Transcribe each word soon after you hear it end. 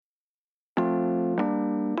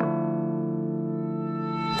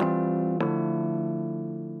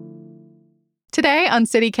Today on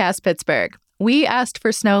CityCast Pittsburgh, we asked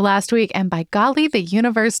for snow last week, and by golly, the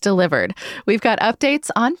universe delivered. We've got updates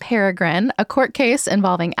on Peregrine, a court case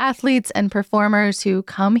involving athletes and performers who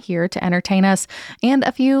come here to entertain us, and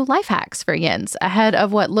a few life hacks for Yins ahead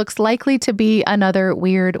of what looks likely to be another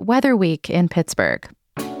weird weather week in Pittsburgh.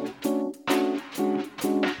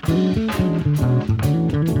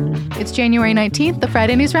 It's January 19th, the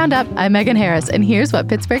Friday News Roundup. I'm Megan Harris, and here's what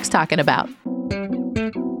Pittsburgh's talking about.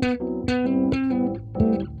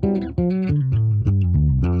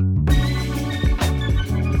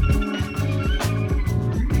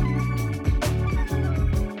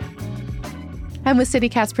 I'm with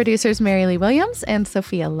CityCast producers Mary Lee Williams and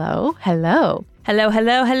Sophia Lowe. Hello. Hello,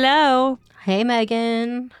 hello, hello. Hey,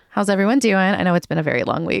 Megan. How's everyone doing? I know it's been a very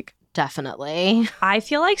long week. Definitely. I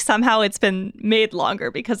feel like somehow it's been made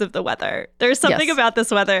longer because of the weather. There's something about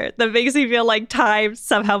this weather that makes me feel like time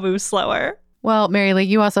somehow moves slower. Well, Mary Lee,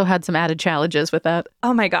 you also had some added challenges with that.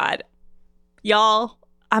 Oh my God. Y'all,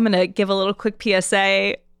 I'm going to give a little quick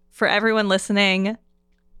PSA for everyone listening.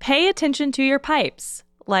 Pay attention to your pipes.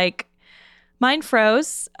 Like, mine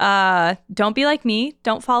froze. Don't be like me.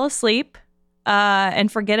 Don't fall asleep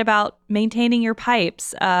and forget about maintaining your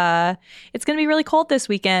pipes. It's going to be really cold this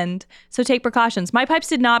weekend, so take precautions. My pipes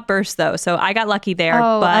did not burst, though, so I got lucky there.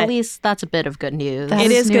 Oh, but at least that's a bit of good news.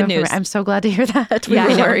 It is good news. I'm so glad to hear that. We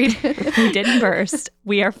were worried. We didn't burst.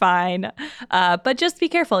 We are fine. But just be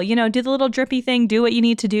careful. You know, do the little drippy thing. Do what you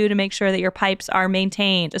need to do to make sure that your pipes are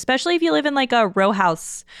maintained, especially if you live in like a row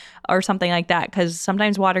house or something like that, because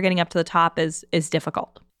sometimes water getting up to the top is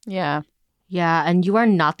difficult. Yeah. Yeah, and you are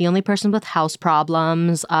not the only person with house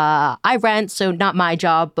problems. I rent, so not my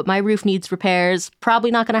job, but my roof needs repairs.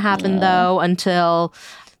 Probably not going to happen, though, until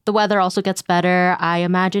the weather also gets better. I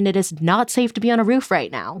imagine it is not safe to be on a roof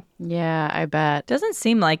right now. Yeah, I bet. Doesn't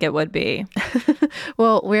seem like it would be.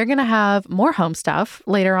 Well, we're going to have more home stuff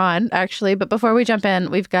later on, actually. But before we jump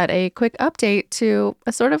in, we've got a quick update to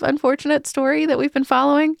a sort of unfortunate story that we've been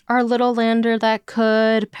following. Our little lander that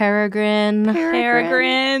could, Peregrine.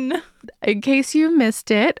 Peregrine. In case you missed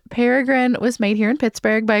it, Peregrine was made here in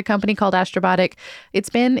Pittsburgh by a company called Astrobotic. It's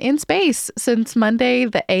been in space since Monday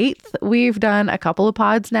the 8th. We've done a couple of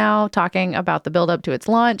pods now talking about the buildup to its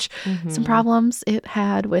launch, some problems it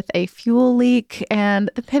had with a fuel leak, and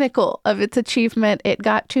the pinnacle of its achievement, it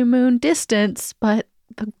got to moon distance, but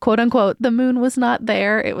quote unquote, the moon was not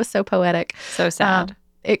there. It was so poetic. So sad.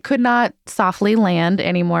 It could not softly land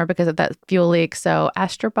anymore because of that fuel leak, so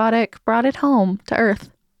Astrobotic brought it home to Earth.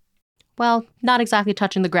 Well, not exactly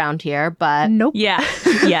touching the ground here, but... Nope. Yeah.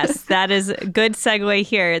 Yes, that is a good segue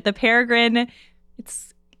here. The Peregrine,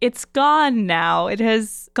 it's gone now. It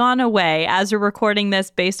has gone away as we're recording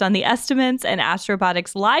this based on the estimates and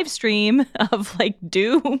Astrobotic's live stream of like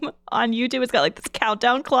doom on YouTube. It's got like this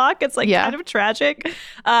countdown clock. It's like kind of tragic.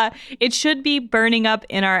 It should be burning up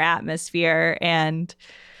in our atmosphere and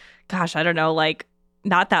gosh, I don't know, like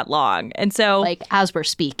not that long. And so like as we're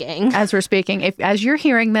speaking, as you're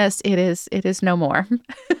hearing this, it is no more.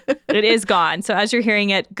 It is gone. So as you're hearing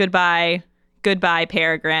it, goodbye,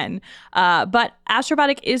 Peregrine. But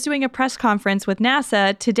Astrobotic is doing a press conference with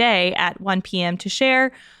NASA today at 1 p.m. to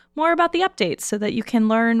share more about the updates so that you can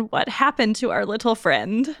learn what happened to our little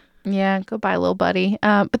friend. Yeah, goodbye, little buddy.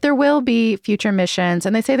 But there will be future missions,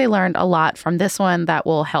 and they say they learned a lot from this one that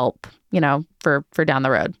will help, for down the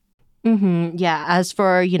road. Yeah, as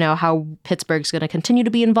for, how Pittsburgh's going to continue to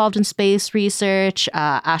be involved in space research,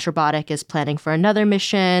 Astrobotic is planning for another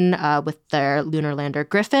mission with their lunar lander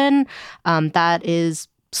Griffin. That is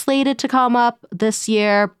slated to come up this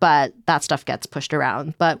year, but that stuff gets pushed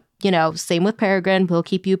around. But, same with Peregrine. We'll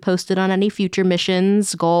keep you posted on any future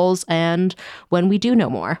missions, goals, and when we do know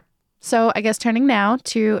more. So I guess turning now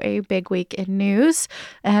to a big week in news.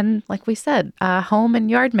 And like we said, home and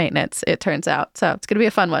yard maintenance, it turns out. So it's going to be a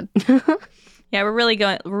fun one. Yeah, we're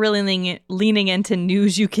really leaning into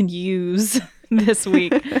news you can use this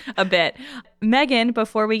week a bit. Megan,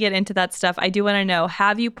 before we get into that stuff, I do want to know,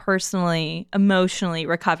 have you personally, emotionally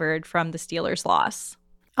recovered from the Steelers' loss?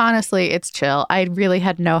 Honestly, it's chill. I really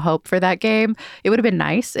had no hope for that game. It would have been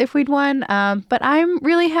nice if we'd won, but I'm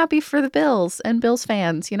really happy for the Bills and Bills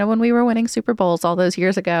fans. When we were winning Super Bowls all those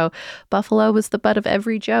years ago, Buffalo was the butt of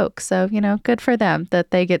every joke. So, good for them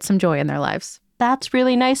that they get some joy in their lives. That's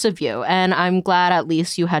really nice of you. And I'm glad at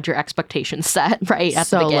least you had your expectations set right at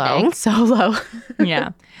the beginning. So low.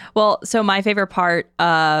 Yeah. Well, so my favorite part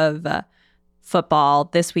of football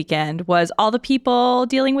this weekend was all the people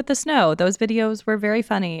dealing with the snow. Those videos were very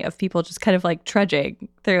funny of people just kind of like trudging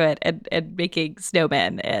through it and making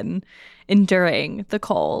snowmen and enduring the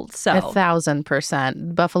cold. So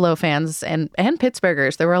 1,000%. Buffalo fans and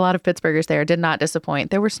Pittsburghers. There were a lot of Pittsburghers there. Did not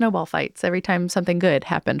disappoint. There were snowball fights every time something good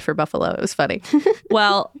happened for Buffalo. It was funny.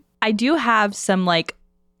 Well, I do have some like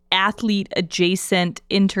athlete adjacent,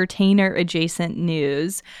 entertainer adjacent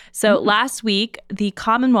news. So last week, the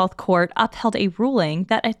Commonwealth Court upheld a ruling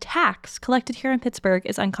that a tax collected here in Pittsburgh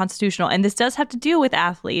is unconstitutional. And this does have to do with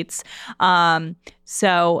athletes.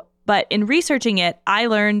 But in researching it, I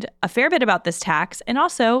learned a fair bit about this tax and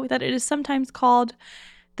also that it is sometimes called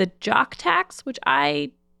the jock tax, which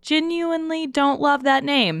I genuinely don't love that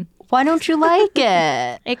name. Why don't you like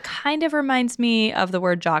it? It kind of reminds me of the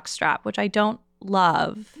word jockstrap, which I don't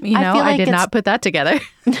love. You know, I did not put that together.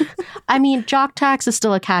 I mean, jock tax is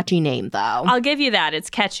still a catchy name, though. I'll give you that. It's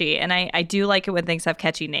catchy. And I do like it when things have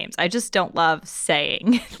catchy names. I just don't love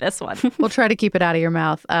saying this one. We'll try to keep it out of your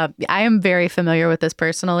mouth. I am very familiar with this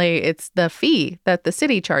personally. It's the fee that the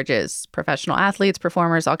city charges professional athletes,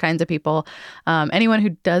 performers, all kinds of people. Anyone who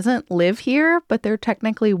doesn't live here, but they're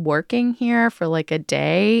technically working here for like a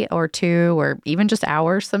day or two or even just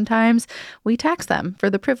hours sometimes, we tax them for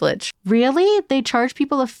the privilege. Really? They charge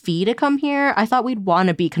people a fee to come here? I thought we'd want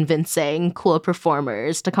to be convincing cool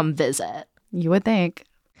performers to come visit. You would think.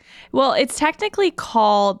 Well, it's technically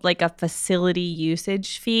called like a facility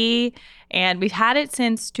usage fee, and we've had it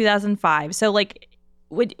since 2005. So like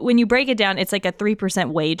when you break it down, it's like a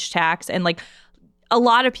 3% wage tax, and like a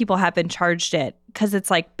lot of people have been charged it because it's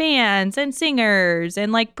like bands and singers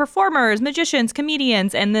and like performers, magicians,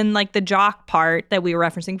 comedians. And then like the jock part that we were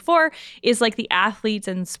referencing before is like the athletes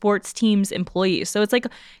and sports teams employees. So it's like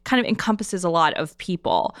kind of encompasses a lot of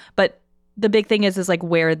people. But the big thing is like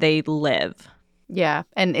where they live. Yeah,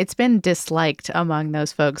 and it's been disliked among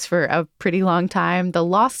those folks for a pretty long time. The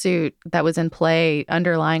lawsuit that was in play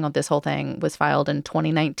underlying this whole thing was filed in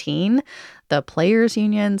 2019. The players'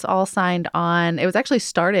 unions all signed on. It was actually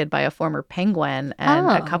started by a former Penguin and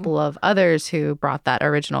a couple of others who brought that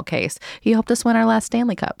original case. He helped us win our last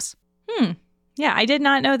Stanley Cups. Yeah, I did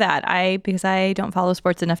not know that. Because I don't follow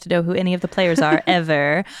sports enough to know who any of the players are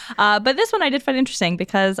ever. But this one I did find interesting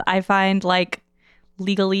because I find like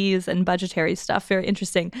legalese and budgetary stuff very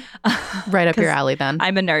interesting. Right up your alley then.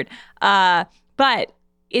 I'm a nerd. But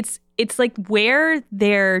it's like where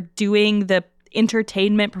they're doing the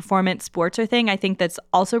entertainment, performance, sports or thing. I think that's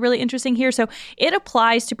also really interesting here. So it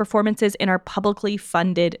applies to performances in our publicly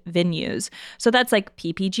funded venues. So that's like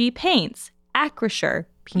PPG Paints, Acrisure,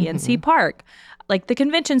 PNC Park, like the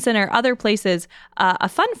Convention Center, other places. A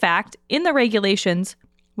fun fact, in the regulations,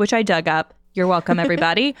 which I dug up, you're welcome,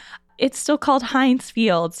 everybody, it's still called Heinz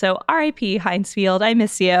Field. So RIP Heinz Field, I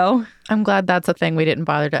miss you. I'm glad that's a thing we didn't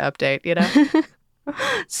bother to update, you know?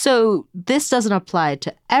 So this doesn't apply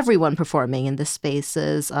to everyone performing in the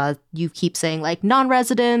spaces. You keep saying like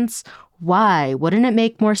non-residents. Why? Wouldn't it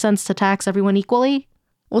make more sense to tax everyone equally?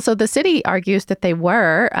 Well, so the city argues that they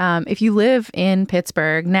were. If you live in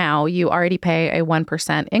Pittsburgh now, you already pay a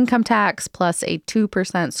 1% income tax plus a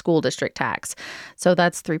 2% school district tax. So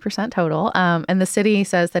that's 3% total. And the city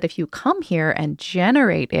says that if you come here and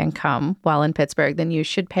generate income while in Pittsburgh, then you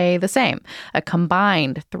should pay the same, a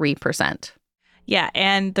combined 3%. Yeah,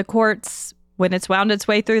 and the courts, when it's wound its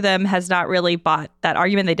way through them, has not really bought that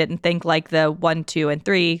argument. They didn't think like the 1, 2, and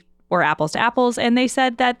 3 were apples to apples. And they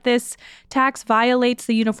said that this tax violates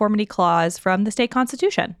the uniformity clause from the state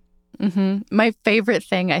constitution. My favorite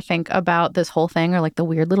thing, I think, about this whole thing are like the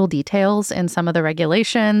weird little details in some of the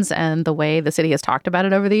regulations and the way the city has talked about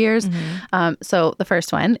it over the years. So the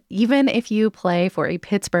first one, even if you play for a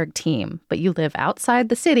Pittsburgh team, but you live outside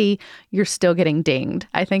the city, you're still getting dinged.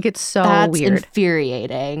 I think it's so That's weird.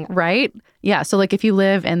 Infuriating. Right? Yeah. So like if you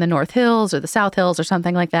live in the North Hills or the South Hills or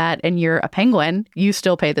something like that, and you're a Penguin, you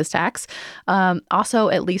still pay this tax. Also,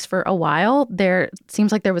 at least for a while, there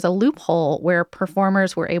seems like there was a loophole where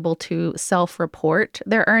performers were able to self-report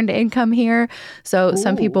their earned income here. So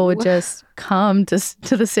some people would just come to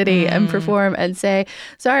the city and perform and say,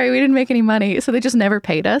 sorry, we didn't make any money. So they just never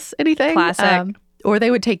paid us anything. Classic. Or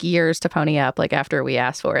they would take years to pony up, like after we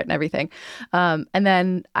asked for it and everything. And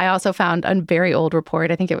then I also found a very old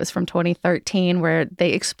report, I think it was from 2013, where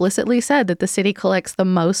they explicitly said that the city collects the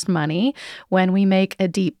most money when we make a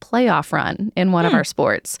deep playoff run in one of our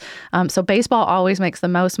sports. So baseball always makes the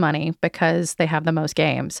most money because they have the most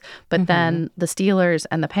games. But then the Steelers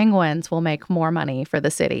and the Penguins will make more money for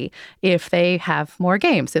the city if they have more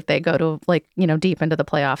games, if they go to like, you know, deep into the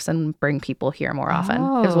playoffs and bring people here more often.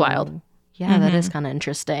 It was wild. Yeah, that is kind of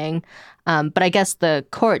interesting. But I guess the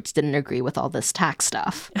courts didn't agree with all this tax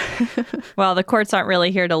stuff. Well, the courts aren't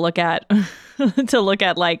really here to look at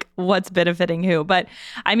like what's benefiting who. But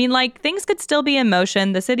I mean, like, things could still be in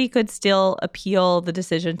motion. The city could still appeal the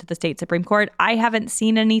decision to the state Supreme Court. I haven't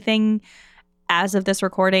seen anything as of this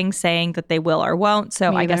recording saying that they will or won't.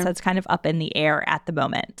 So I guess that's kind of up in the air at the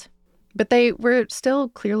moment. But they were still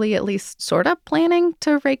clearly at least sort of planning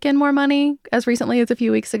to rake in more money as recently as a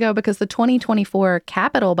few weeks ago, because the 2024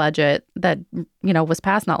 capital budget that, was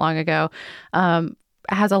passed not long ago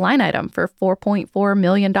has a line item for $4.4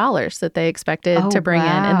 million that they expected to bring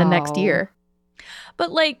in the next year.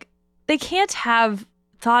 But like, they can't have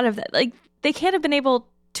thought of that. Like, they can't have been able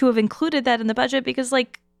to have included that in the budget because,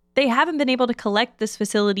 like, they haven't been able to collect this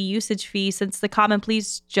facility usage fee since the common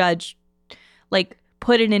pleas judge, like,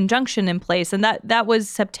 put an injunction in place, and that was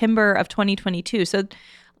September of 2022. So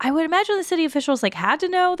I would imagine the city officials had to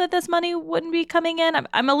know that this money wouldn't be coming in.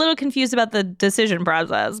 I'm a little confused about the decision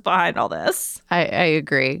process behind all this. I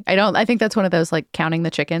agree. I think that's one of those counting the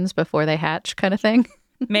chickens before they hatch kind of thing.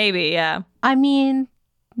 Maybe, yeah. I mean,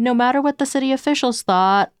 no matter what the city officials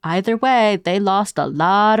thought, either way, they lost a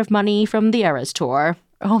lot of money from the Eras Tour.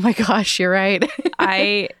 Oh my gosh, you're right.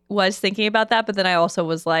 I was thinking about that, but then I also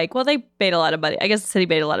was like, well, they paid a lot of money. I guess the city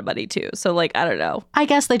paid a lot of money too. So I don't know. I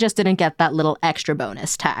guess they just didn't get that little extra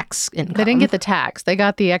bonus tax income. They didn't get the tax. They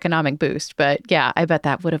got the economic boost. But yeah, I bet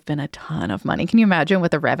that would have been a ton of money. Can you imagine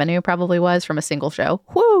what the revenue probably was from a single show?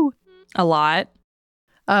 Whoo! A lot.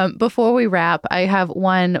 Before we wrap, I have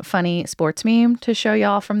one funny sports meme to show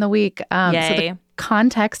y'all from the week. Yay. So the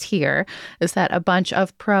context here is that a bunch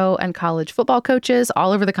of pro and college football coaches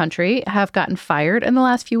all over the country have gotten fired in the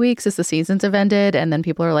last few weeks as the seasons have ended. And then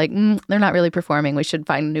people are like, they're not really performing. We should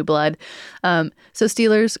find new blood. So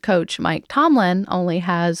Steelers coach Mike Tomlin only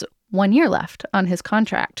has 1 year left on his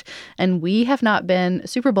contract. And we have not been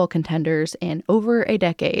Super Bowl contenders in over a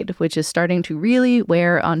decade, which is starting to really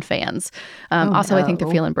wear on fans. I think they're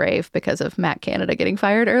feeling brave because of Matt Canada getting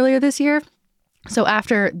fired earlier this year. So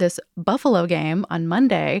after this Buffalo game on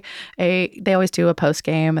Monday, they always do a post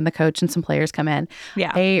game and the coach and some players come in.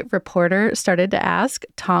 Yeah. A reporter started to ask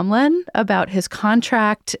Tomlin about his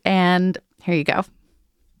contract, and here you go.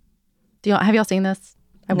 Have y'all seen this?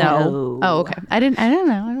 No. Oh, okay. I didn't know.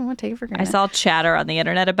 I don't want to take it for granted. I saw chatter on the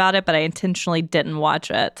internet about it, but I intentionally didn't watch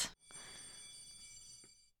it.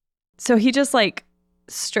 So he just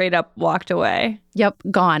straight up walked away. Yep,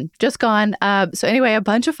 gone. Just gone. So anyway, a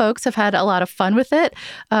bunch of folks have had a lot of fun with it.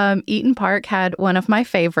 Eaton Park had one of my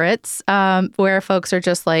favorites where folks are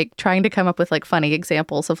just trying to come up with funny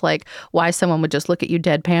examples of why someone would just look at you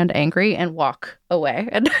deadpan angry and walk away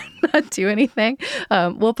and not do anything.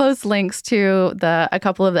 We'll post links to a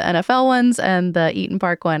couple of the NFL ones and the Eaton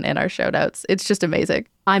Park one in our show notes. It's just amazing.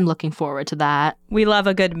 I'm looking forward to that. We love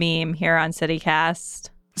a good meme here on CityCast.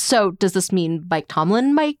 So does this mean Mike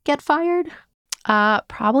Tomlin might get fired?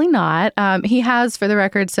 Probably not. He has, for the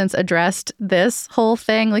record, since addressed this whole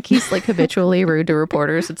thing. He's habitually rude to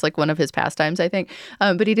reporters. It's one of his pastimes, I think.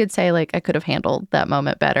 But he did say I could have handled that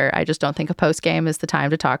moment better. I just don't think a post game is the time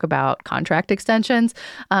to talk about contract extensions.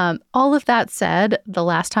 All of that said, the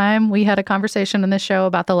last time we had a conversation on this show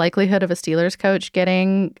about the likelihood of a Steelers coach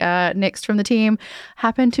getting nixed from the team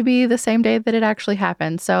happened to be the same day that it actually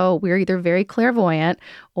happened. So we're either very clairvoyant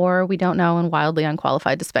or we don't know and wildly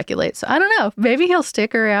unqualified to speculate. So I don't know. Maybe he'll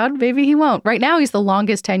stick around. Maybe he won't. Right now, he's the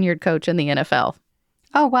longest tenured coach in the NFL.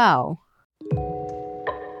 Oh, wow.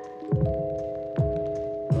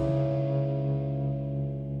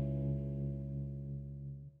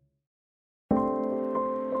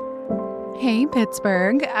 Hey,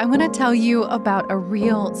 Pittsburgh. I want to tell you about a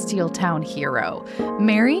real Steeltown hero.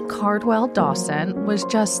 Mary Cardwell Dawson was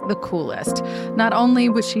just the coolest. Not only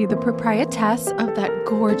was she the proprietress of that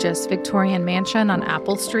gorgeous Victorian mansion on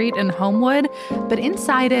Apple Street in Homewood, but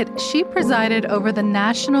inside it, she presided over the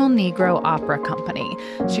National Negro Opera Company.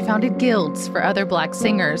 She founded guilds for other Black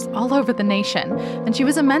singers all over the nation, and she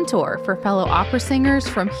was a mentor for fellow opera singers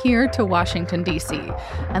from here to Washington, D.C.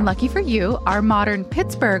 And lucky for you, our modern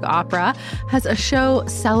Pittsburgh Opera has a show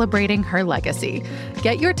celebrating her legacy.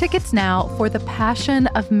 Get your tickets now for The Passion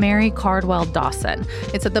of Mary Cardwell Dawson.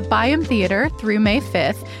 It's at the Byam Theater through May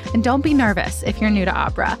 5th, and don't be nervous if you're new to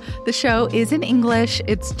opera. The show is in English,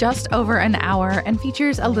 it's just over an hour, and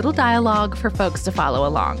features a little dialogue for folks to follow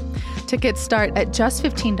along. Tickets start at just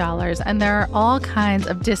 $15, and there are all kinds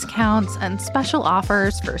of discounts and special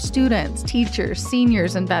offers for students, teachers,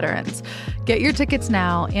 seniors, and veterans. Get your tickets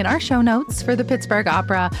now in our show notes for the Pittsburgh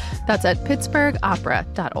Opera. That's at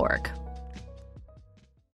pittsburghopera.org.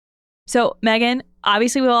 So, Megan,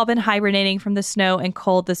 obviously, we've all been hibernating from the snow and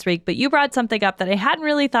cold this week, but you brought something up that I hadn't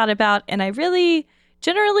really thought about, and I really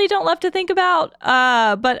generally don't love to think about.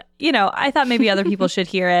 But, I thought maybe other people should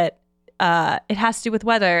hear it. It has to do with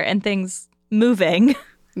weather and things moving.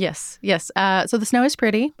 Yes. So the snow is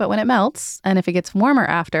pretty, but when it melts and if it gets warmer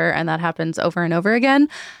after, and that happens over and over again,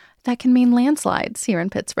 that can mean landslides here in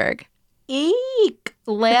Pittsburgh. Eek!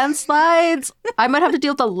 Landslides? I might have to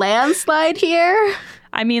deal with a landslide here.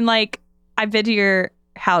 I mean, I've been to your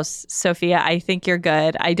house, Sophia. I think you're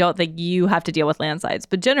good. I don't think you have to deal with landslides,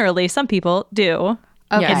 but generally some people do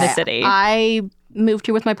in the city. I moved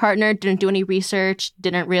here with my partner, didn't do any research,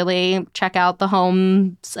 didn't really check out the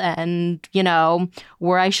homes and,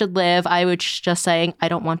 where I should live. I was just saying I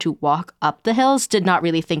don't want to walk up the hills, did not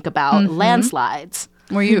really think about landslides.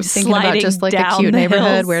 Were you thinking about just like a cute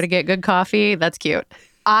neighborhood where to get good coffee? That's cute.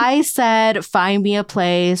 I said, find me a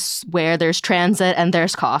place where there's transit and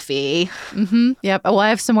there's coffee. Mm-hmm. Yep. Well, I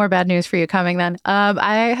have some more bad news for you coming then.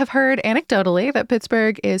 I have heard anecdotally that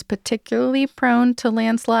Pittsburgh is particularly prone to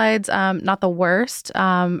landslides, not the worst,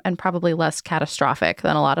 and probably less catastrophic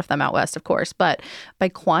than a lot of them out west, of course. But by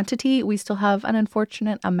quantity, we still have an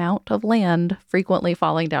unfortunate amount of land frequently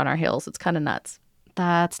falling down our hills. It's kind of nuts.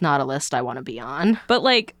 That's not a list I want to be on. But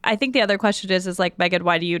I think the other question is Megan,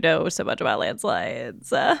 why do you know so much about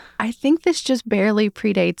landslides? I think this just barely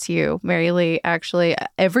predates you, Mary Lee. Actually,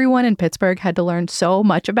 everyone in Pittsburgh had to learn so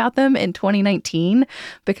much about them in 2019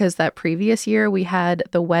 because that previous year we had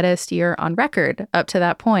the wettest year on record up to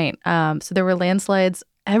that point. So there were landslides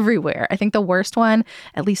everywhere. I think the worst one,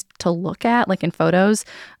 at least to look at, like in photos,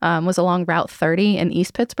 was along Route 30 in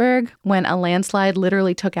East Pittsburgh when a landslide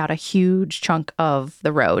literally took out a huge chunk of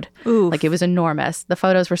the road. Oof. Like it was enormous. The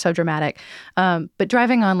photos were so dramatic. But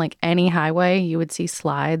driving on like any highway, you would see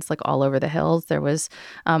slides like all over the hills. There was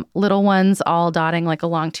little ones all dotting like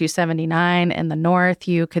along 279 in the north.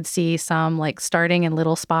 You could see some like starting in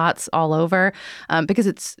little spots all over because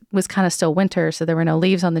it was kind of still winter, so there were no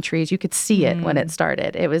leaves on the trees. You could see it when it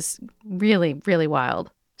started. It was really, really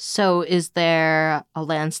wild. So is there a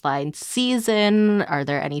landslide season? Are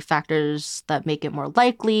there any factors that make it more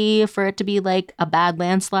likely for it to be like a bad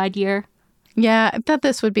landslide year? Yeah, I thought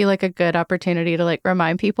this would be like a good opportunity to like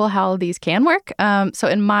remind people how these can work. So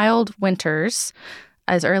in mild winters,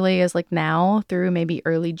 as early as like now through maybe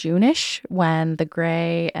early June-ish, when the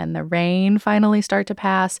gray and the rain finally start to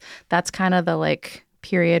pass, that's kind of the like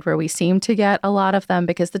period where we seem to get a lot of them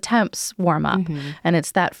because the temps warm up and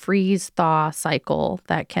it's that freeze thaw cycle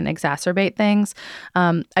that can exacerbate things.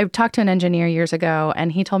 I talked to an engineer years ago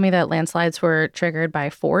and he told me that landslides were triggered by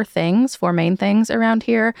four main things around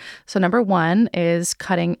here. So number one is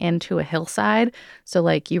cutting into a hillside. So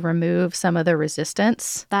like you remove some of the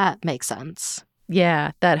resistance. That makes sense.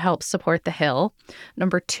 Yeah, that helps support the hill.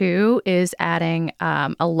 Number two is adding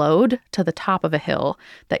a load to the top of a hill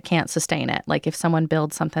that can't sustain it. Like if someone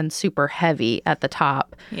builds something super heavy at the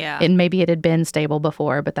top, and maybe it had been stable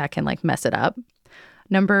before, but that can like mess it up.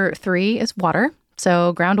 Number three is water.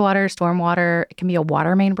 So groundwater, stormwater, it can be a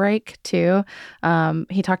water main break too.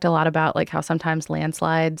 He talked a lot about like how sometimes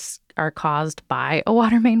landslides are caused by a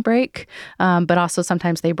water main break, but also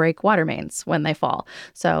sometimes they break water mains when they fall.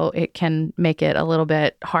 So it can make it a little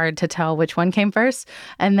bit hard to tell which one came first.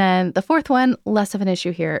 And then the fourth one, less of an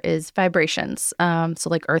issue here, is vibrations. So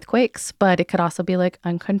like earthquakes, but it could also be like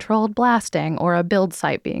uncontrolled blasting or a build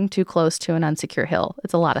site being too close to an unsecure hill.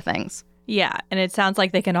 It's a lot of things. Yeah, and it sounds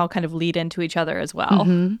like they can all kind of lead into each other as well.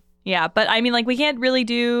 Mm-hmm. Yeah, but I mean, like, we can't really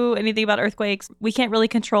do anything about earthquakes. We can't really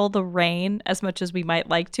control the rain as much as we might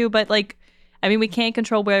like to. But, like, I mean, we can't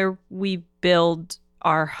control where we build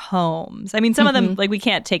our homes. I mean, some of them, like, we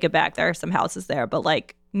can't take it back. There are some houses there. But,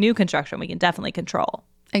 like, new construction, we can definitely control.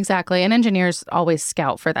 Exactly. And engineers always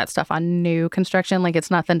scout for that stuff on new construction. Like,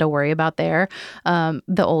 it's nothing to worry about there.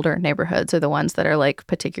 The older neighborhoods are the ones that are, like,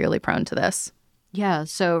 particularly prone to this. Yeah.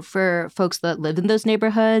 So for folks that live in those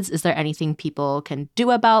neighborhoods, is there anything people can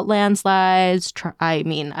do about landslides? I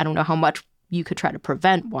mean, I don't know how much you could try to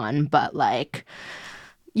prevent one, but like...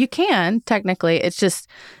 You can, technically. It's just,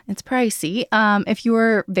 it's pricey. If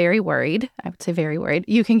you're very worried, I would say very worried,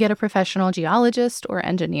 you can get a professional geologist or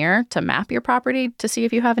engineer to map your property to see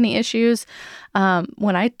if you have any issues.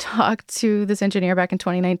 When I talked to this engineer back in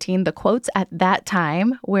 2019, the quotes at that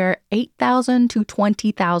time were $8,000 to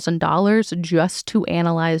 $20,000 just to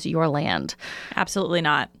analyze your land. Absolutely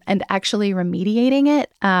not. And actually remediating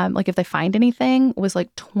it, like if they find anything, was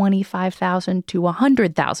like $25,000 to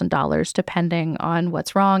 $100,000, depending on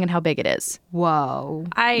what's wrong and how big it is. Whoa.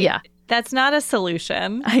 That's not a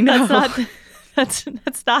solution. I know. That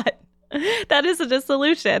isn't a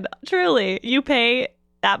solution. Truly. You pay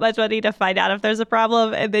that much money to find out if there's a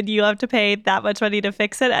problem, and then you have to pay that much money to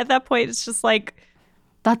fix it. At that point, it's just like,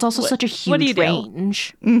 that's also such a huge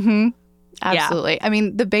range. Mm-hmm. Absolutely. Yeah. I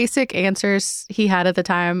mean, the basic answers he had at the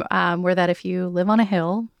time were that if you live on a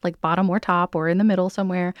hill, like bottom or top or in the middle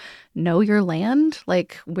somewhere, know your land.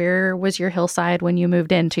 Like, where was your hillside when you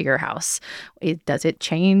moved into your house? Does it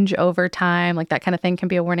change over time? Like, that kind of thing can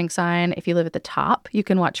be a warning sign. If you live at the top, you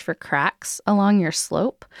can watch for cracks along your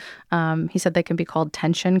slope. He said they can be called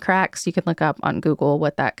tension cracks. You can look up on Google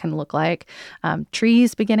what that can look like.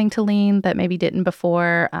 Trees beginning to lean that maybe didn't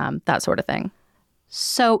before, that sort of thing.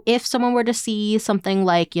 So if someone were to see something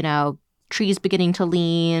like, trees beginning to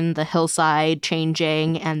lean, the hillside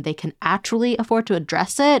changing, and they can actually afford to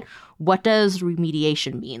address it, what does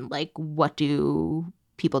remediation mean? Like, what do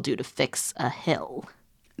people do to fix a hill?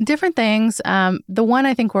 Different things. The one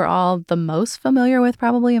I think we're all the most familiar with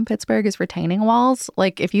probably in Pittsburgh is retaining walls.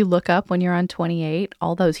 Like, if you look up when you're on 28,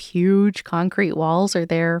 all those huge concrete walls are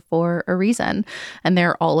there for a reason. And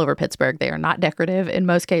they're all over Pittsburgh. They are not decorative. In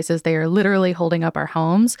most cases, they are literally holding up our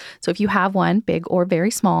homes. So if you have one, big or very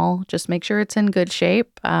small, just make sure it's in good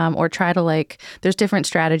shape, or try to there's different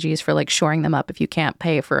strategies for shoring them up if you can't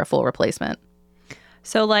pay for a full replacement.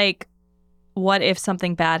 So what if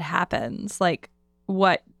something bad happens?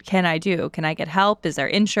 What can I do? Can I get help? Is there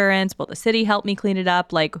insurance? Will the city help me clean it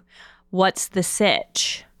up? What's the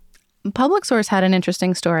sitch? Public Source had an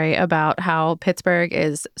interesting story about how Pittsburgh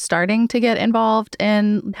is starting to get involved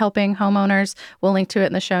in helping homeowners. We'll link to it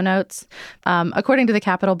in the show notes. According to the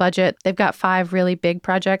capital budget, they've got 5 really big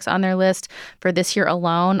projects on their list for this year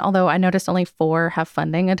alone, although I noticed only 4 have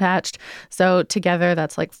funding attached. So together,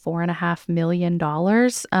 that's $4.5 million.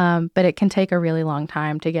 But it can take a really long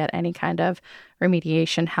time to get any kind of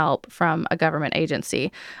remediation help from a government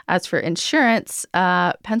agency. As for insurance,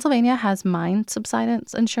 Pennsylvania has mine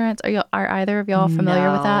subsidence insurance. Are either of y'all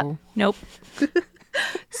familiar with that? Nope.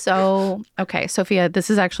 So, okay, Sophia, this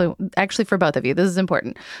is actually for both of you. This is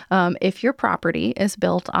important. If your property is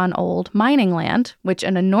built on old mining land, which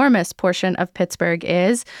an enormous portion of Pittsburgh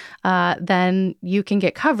is, then you can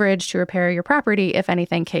get coverage to repair your property if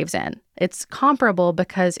anything caves in. It's comparable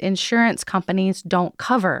because insurance companies don't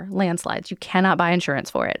cover landslides. You cannot buy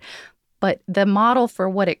insurance for it. But the model for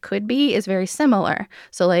what it could be is very similar.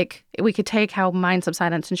 So we could take how mine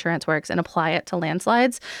subsidence insurance works and apply it to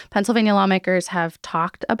landslides. Pennsylvania lawmakers have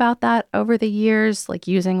talked about that over the years,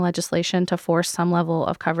 using legislation to force some level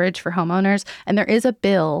of coverage for homeowners. And there is a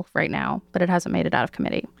bill right now, but it hasn't made it out of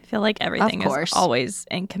committee. I feel like everything is always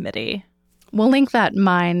in committee. We'll link that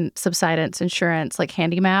mine subsidence insurance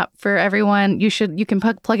handy map for everyone. You can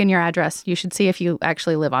plug in your address. You should see if you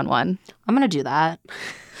actually live on one. I'm going to do that.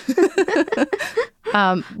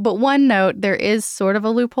 But one note, there is sort of a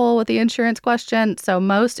loophole with the insurance question. So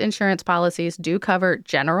most insurance policies do cover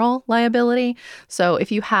general liability. So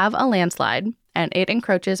if you have a landslide and it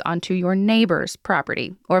encroaches onto your neighbor's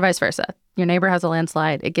property or vice versa, your neighbor has a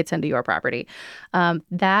landslide, it gets into your property,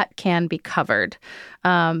 that can be covered.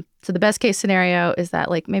 So the best case scenario is that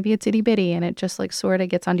maybe it's itty bitty and it just sort of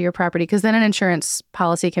gets onto your property, because then an insurance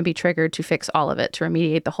policy can be triggered to fix all of it, to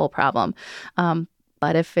remediate the whole problem.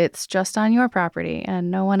 But if it's just on your property and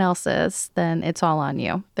no one else's, then it's all on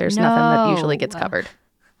you. There's nothing that usually gets covered.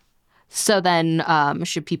 So then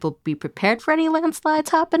should people be prepared for any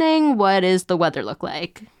landslides happening? What does the weather look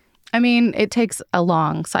like? I mean, it takes a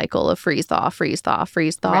long cycle of freeze thaw, freeze thaw,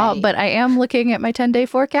 freeze thaw. Right. But I am looking at my 10-day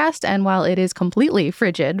forecast, and while it is completely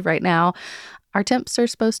frigid right now, our temps are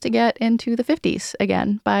supposed to get into the 50s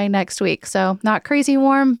again by next week. So not crazy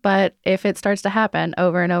warm, but if it starts to happen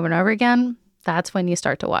over and over and over again, that's when you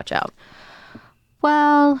start to watch out.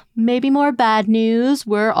 Well, maybe more bad news.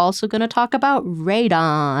 We're also going to talk about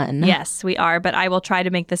radon. Yes, we are, but I will try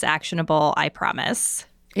to make this actionable, I promise.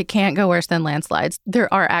 It can't go worse than landslides.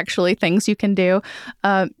 There are actually things you can do.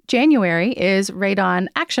 January is Radon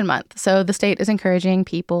Action Month, so the state is encouraging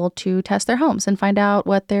people to test their homes and find out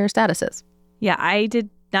what their status is. Yeah, I did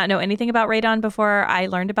not know anything about radon before I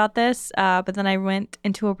learned about this, but then I went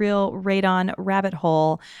into a real radon rabbit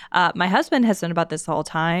hole. My husband has known about this the whole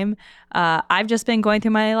time. I've just been going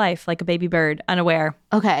through my life like a baby bird, unaware.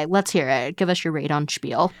 Okay, let's hear it. Give us your radon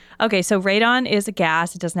spiel. Okay, so radon is a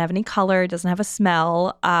gas. It doesn't have any color. It doesn't have a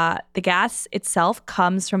smell. The gas itself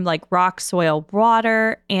comes from rock, soil,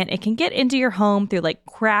 water, and it can get into your home through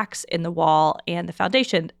cracks in the wall and the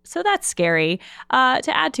foundation. So that's scary.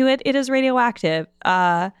 To add to it, it is radioactive.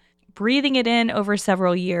 Breathing it in over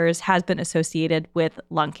several years has been associated with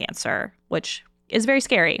lung cancer, which is very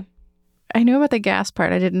scary. I knew about the gas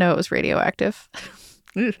part. I didn't know it was radioactive.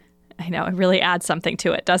 I know. It really adds something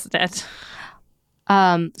to it, doesn't it?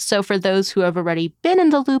 So for those who have already been in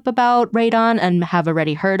the loop about radon and have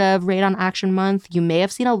already heard of Radon Action Month, you may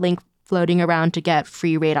have seen a link floating around to get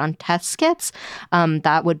free radon test kits.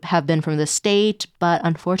 That would have been from the state, but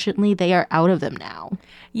unfortunately they are out of them now.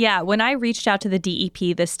 Yeah, when I reached out to the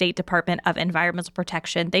DEP, the State Department of Environmental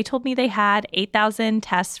Protection, they told me they had 8,000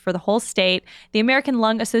 tests for the whole state. The American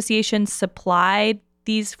Lung Association supplied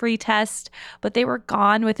these free tests, but they were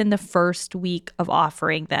gone within the first week of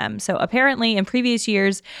offering them. So apparently in previous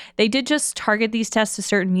years, they did just target these tests to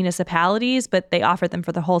certain municipalities, but they offered them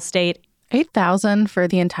for the whole state. 8,000 for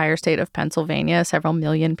the entire state of Pennsylvania, several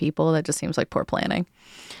million people. That just seems like poor planning.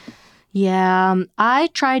 Yeah, I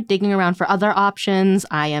tried digging around for other options.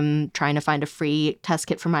 I am trying to find a free test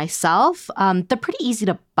kit for myself. They're pretty easy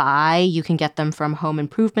to buy. You can get them from home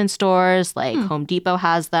improvement stores, like Home Depot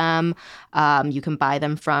has them. You can buy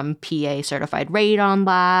them from PA certified radon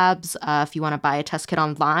labs. If you want to buy a test kit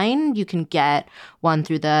online, you can get one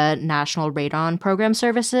through the National Radon Program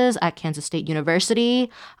Services at Kansas State University.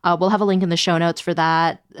 We'll have a link in the show notes for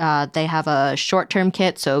that. They have a short-term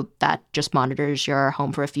kit, so that just monitors your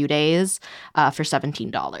home for a few days for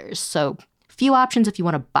 $17. So few options if you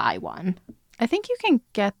want to buy one. I think you can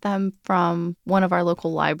get them from one of our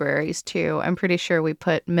local libraries, too. I'm pretty sure we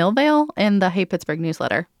put Millvale in the Hey Pittsburgh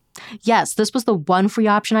newsletter. Yes, this was the one free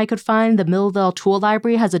option I could find. The Millvale Tool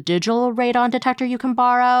Library has a digital radon detector you can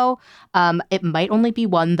borrow. It might only be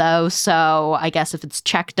one, though, so I guess if it's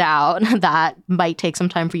checked out, that might take some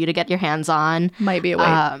time for you to get your hands on. Might be a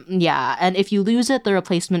wait. Yeah, and if you lose it, the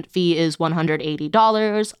replacement fee is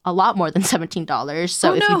 $180, a lot more than $17.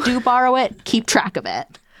 So if you do borrow it, keep track of it.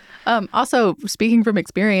 Also, speaking from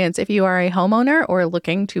experience, if you are a homeowner or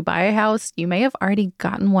looking to buy a house, you may have already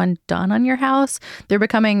gotten one done on your house. They're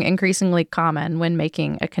becoming increasingly common when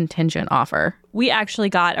making a contingent offer. We actually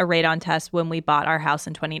got a radon test when we bought our house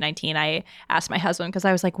in 2019. I asked my husband because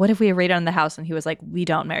I was like, what if we have radon in the house? And he was like, we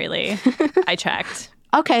don't, Mary Lee. I checked.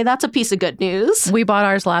 Okay, that's a piece of good news. We bought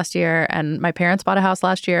ours last year, and my parents bought a house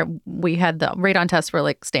last year. We had the radon tests were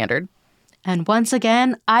like standard. And once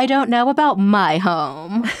again, I don't know about my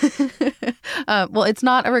home. Well, it's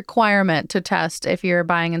not a requirement to test if you're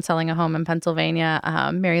buying and selling a home in Pennsylvania.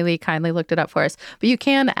 Mary Lee kindly looked it up for us. But you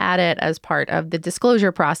can add it as part of the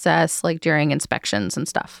disclosure process, like during inspections and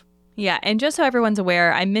stuff. Yeah, and just so everyone's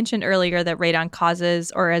aware, I mentioned earlier that radon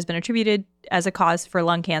causes or has been attributed as a cause for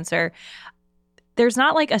lung cancer. There's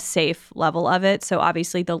not like a safe level of it, so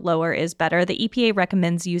obviously the lower is better. The EPA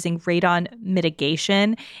recommends using radon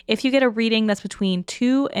mitigation if you get a reading that's between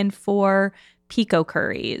 2 and 4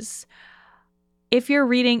 picocuries. If your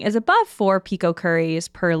reading is above 4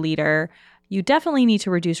 picocuries per liter, you definitely need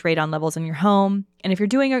to reduce radon levels in your home. And if you're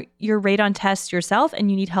doing your radon test yourself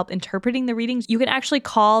and you need help interpreting the readings, you can actually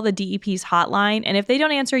call the DEP's hotline. And if they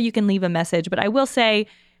don't answer, you can leave a message. But I will say,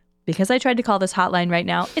 because I tried to call this hotline right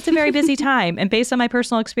now, it's a very busy time. And based on my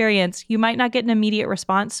personal experience, you might not get an immediate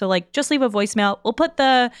response. So just leave a voicemail. We'll put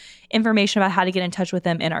the information about how to get in touch with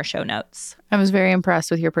them in our show notes. I was very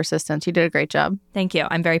impressed with your persistence. You did a great job. Thank you.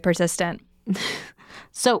 I'm very persistent.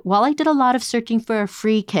 So while I did a lot of searching for a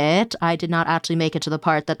free kit, I did not actually make it to the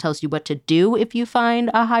part that tells you what to do if you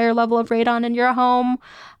find a higher level of radon in your home.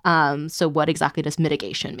 So what exactly does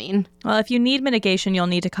mitigation mean? Well, if you need mitigation, you'll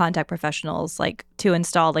need to contact professionals to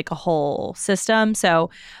install a whole system. So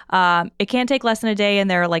it can take less than a day,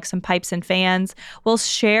 and there are some pipes and fans. We'll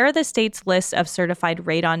share the state's list of certified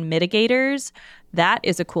radon mitigators. That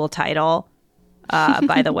is a cool title,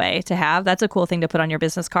 by the way, to have. That's a cool thing to put on your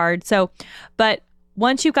business card. But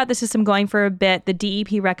once you've got the system going for a bit, the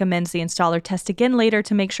DEP recommends the installer test again later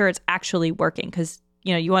to make sure it's actually working, because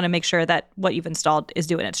you want to make sure that what you've installed is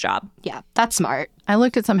doing its job. Yeah, that's smart. I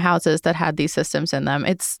looked at some houses that had these systems in them.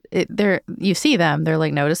 You see them,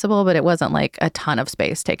 they're noticeable, but it wasn't a ton of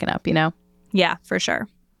space taken up, Yeah, for sure.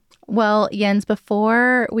 Well, Jens,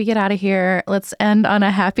 before we get out of here, let's end on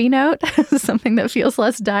a happy note, something that feels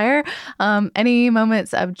less dire. Any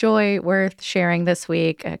moments of joy worth sharing this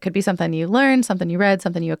week? It could be something you learned, something you read,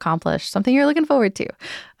 something you accomplished, something you're looking forward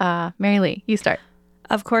to. Mary Lee, you start.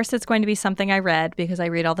 Of course, it's going to be something I read because I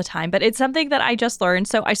read all the time, but it's something that I just learned.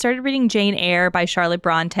 So I started reading Jane Eyre by Charlotte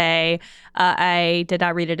Bronte. I did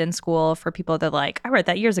not read it in school. For people that I read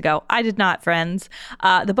that years ago. I did not, friends.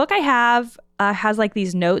 The book I have has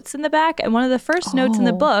these notes in the back. And one of the first notes in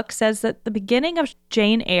the book says that the beginning of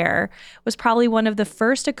Jane Eyre was probably one of the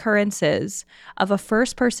first occurrences of a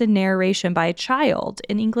first-person narration by a child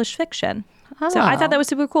in English fiction. Oh. So I thought that was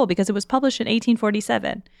super cool because it was published in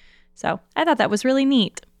 1847. So I thought that was really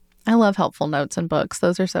neat. I love helpful notes in books.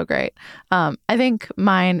 Those are so great. I think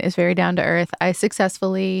mine is very down to earth. I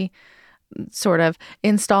successfully sort of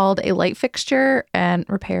installed a light fixture and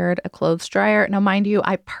repaired a clothes dryer. Now, mind you,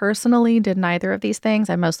 I personally did neither of these things.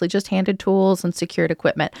 I mostly just handed tools and secured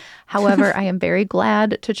equipment. However, I am very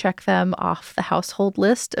glad to check them off the household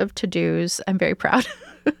list of to-dos. I'm very proud.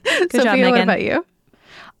 Good Sophia, job, Megan. what about you?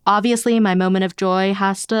 Obviously, my moment of joy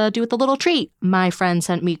has to do with a little treat. My friend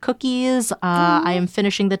sent me cookies. I am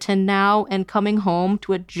finishing the tin now, and coming home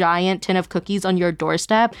to a giant tin of cookies on your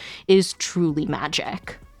doorstep is truly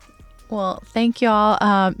magic. Well, thank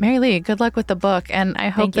y'all. Mary Lee, good luck with the book. And I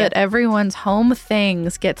hope that everyone's home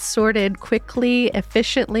things get sorted quickly,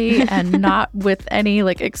 efficiently, and not with any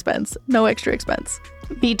expense. No extra expense.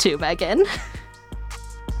 Me too, Megan.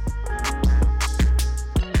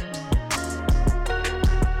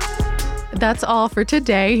 That's all for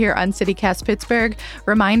today here on CityCast Pittsburgh.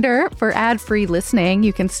 Reminder, for ad-free listening,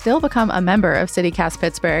 you can still become a member of CityCast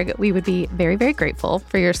Pittsburgh. We would be very, very grateful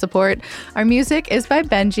for your support. Our music is by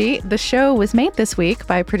Benji. The show was made this week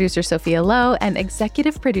by producer Sophia Lowe and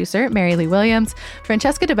executive producer Mary Lee Williams.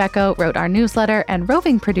 Francesca DeBecco wrote our newsletter, and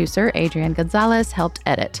roving producer Adrian Gonzalez helped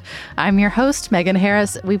edit. I'm your host, Megan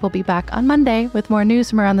Harris. We will be back on Monday with more news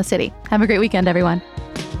from around the city. Have a great weekend, everyone.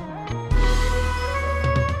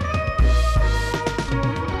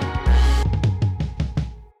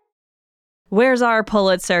 Where's our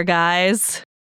Pulitzer, guys?